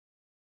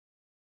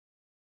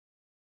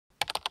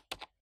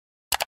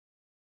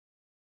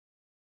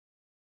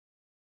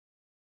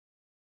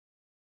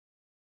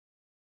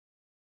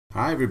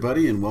Hi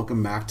everybody, and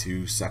welcome back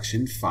to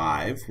section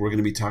 5. We're going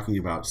to be talking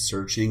about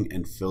searching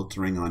and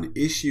filtering on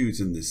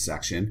issues in this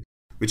section,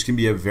 which can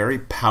be a very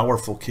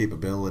powerful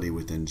capability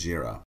within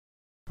JIRA.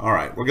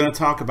 Alright, we're going to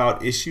talk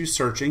about issue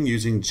searching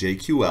using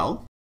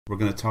JQL. We're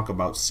going to talk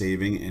about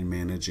saving and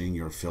managing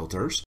your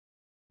filters.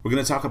 We're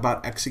going to talk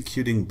about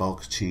executing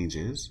bulk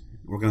changes.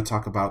 We're going to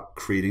talk about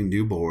creating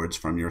new boards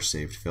from your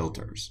saved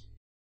filters.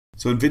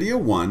 So in video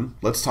 1,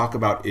 let's talk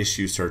about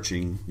issue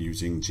searching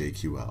using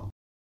JQL.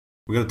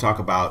 We're going to talk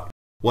about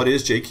what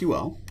is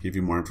JQL, give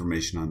you more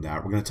information on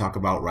that. We're going to talk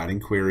about writing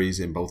queries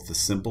in both the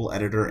simple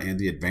editor and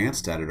the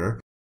advanced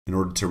editor in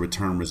order to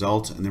return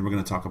results, and then we're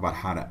going to talk about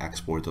how to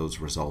export those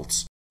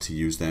results to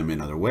use them in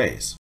other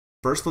ways.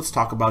 First, let's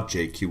talk about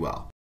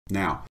JQL.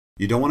 Now,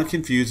 you don't want to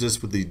confuse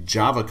this with the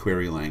Java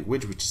query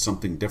language, which is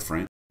something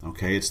different.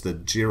 Okay, it's the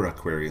JIRA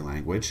query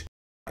language.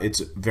 It's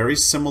very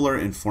similar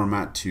in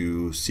format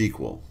to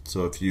SQL.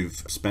 So if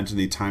you've spent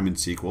any time in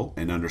SQL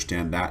and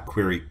understand that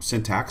query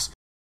syntax,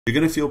 you're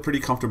going to feel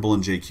pretty comfortable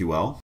in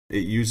JQL.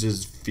 It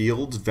uses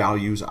fields,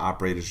 values,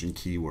 operators, and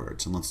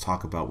keywords. And let's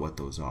talk about what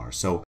those are.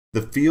 So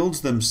the fields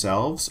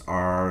themselves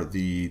are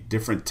the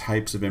different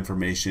types of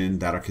information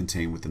that are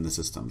contained within the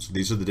system. So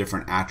these are the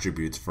different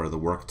attributes for the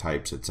work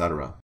types,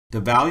 etc. The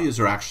values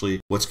are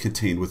actually what's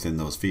contained within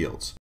those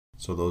fields.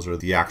 So those are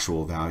the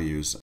actual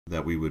values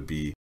that we would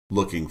be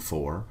looking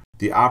for.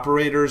 The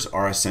operators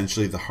are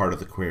essentially the heart of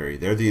the query.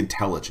 They're the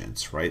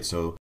intelligence, right?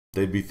 So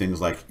they'd be things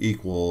like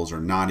equals or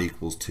not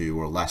equals to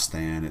or less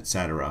than,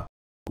 etc.,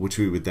 which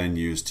we would then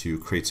use to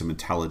create some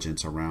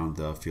intelligence around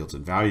the fields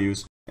and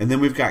values. And then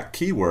we've got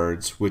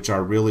keywords, which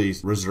are really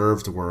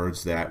reserved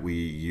words that we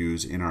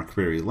use in our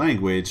query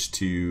language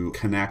to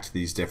connect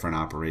these different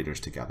operators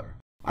together.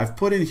 I've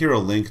put in here a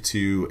link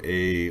to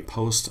a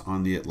post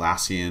on the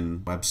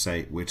Atlassian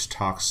website, which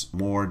talks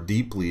more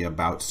deeply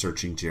about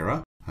searching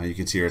JIRA. You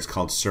can see here it's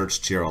called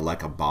Search JIRA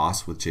Like a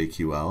Boss with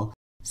JQL.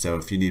 So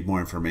if you need more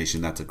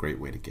information, that's a great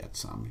way to get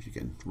some. You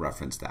can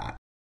reference that.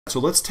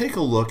 So let's take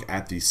a look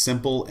at the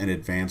simple and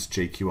advanced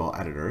JQL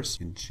editors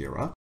in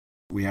JIRA.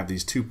 We have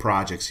these two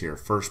projects here,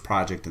 first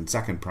project and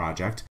second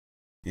project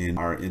in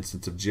our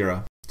instance of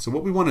JIRA. So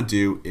what we want to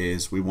do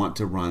is we want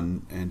to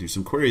run and do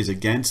some queries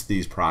against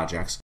these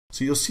projects.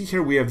 So you'll see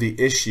here we have the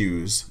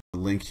issues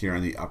link here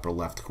in the upper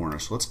left corner.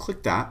 So let's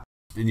click that,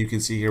 and you can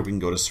see here we can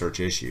go to search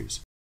issues.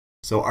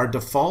 So our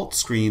default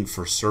screen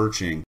for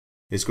searching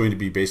is going to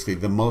be basically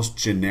the most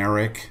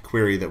generic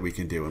query that we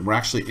can do. And we're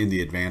actually in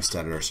the advanced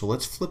editor. So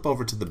let's flip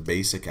over to the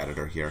basic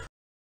editor here.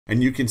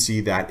 And you can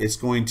see that it's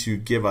going to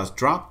give us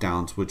drop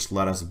downs which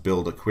let us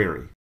build a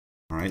query.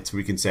 All right, so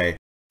we can say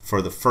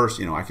for the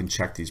first, I can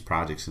check these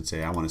projects and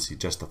say I want to see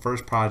just the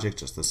first project,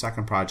 just the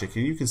second project.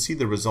 And you can see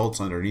the results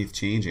underneath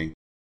changing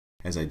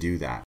as I do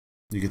that.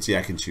 You can see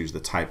I can choose the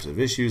types of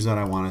issues that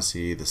I want to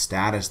see, the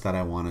status that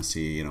I want to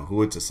see,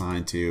 who it's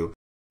assigned to,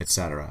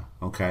 etc.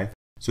 Okay.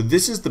 So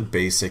this is the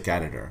basic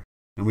editor,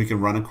 and we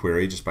can run a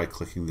query just by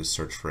clicking this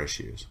search for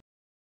issues.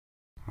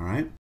 All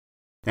right.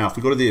 Now, if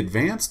we go to the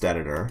advanced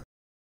editor,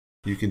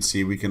 you can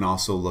see we can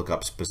also look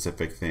up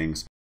specific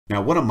things.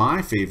 Now, one of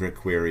my favorite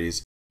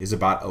queries is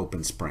about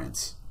open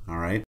sprints. All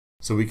right.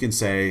 So we can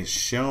say,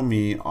 show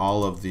me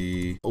all of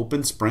the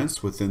open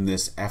sprints within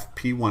this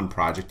FP1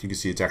 project. You can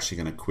see it's actually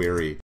going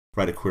to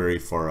write a query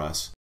for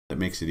us that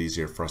makes it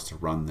easier for us to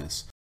run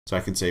this. So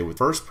I can say with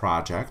first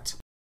project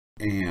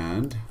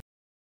and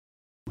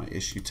my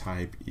issue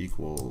type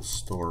equals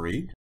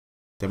story.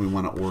 Then we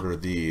want to order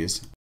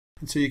these.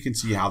 And so you can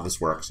see how this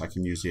works. I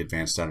can use the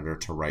advanced editor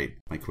to write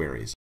my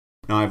queries.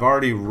 Now I've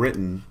already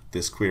written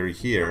this query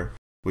here,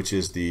 which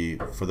is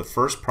for the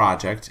first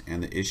project,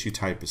 and the issue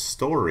type is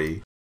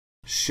story.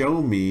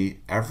 Show me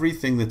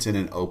everything that's in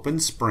an open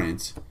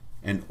sprint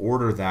and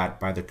order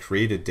that by the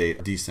created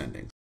date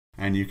descending.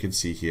 And you can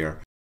see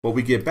here, what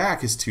we get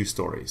back is 2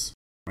 stories.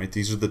 Right?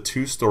 These are the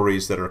 2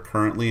 stories that are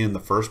currently in the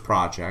first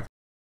project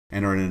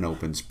and are in an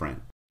open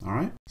sprint. All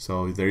right,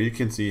 so there you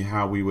can see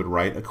how we would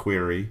write a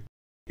query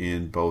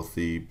in both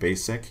the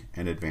basic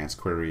and advanced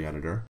query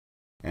editor.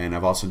 And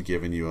I've also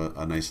given you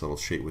a nice little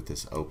sheet with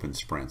this open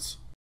sprints.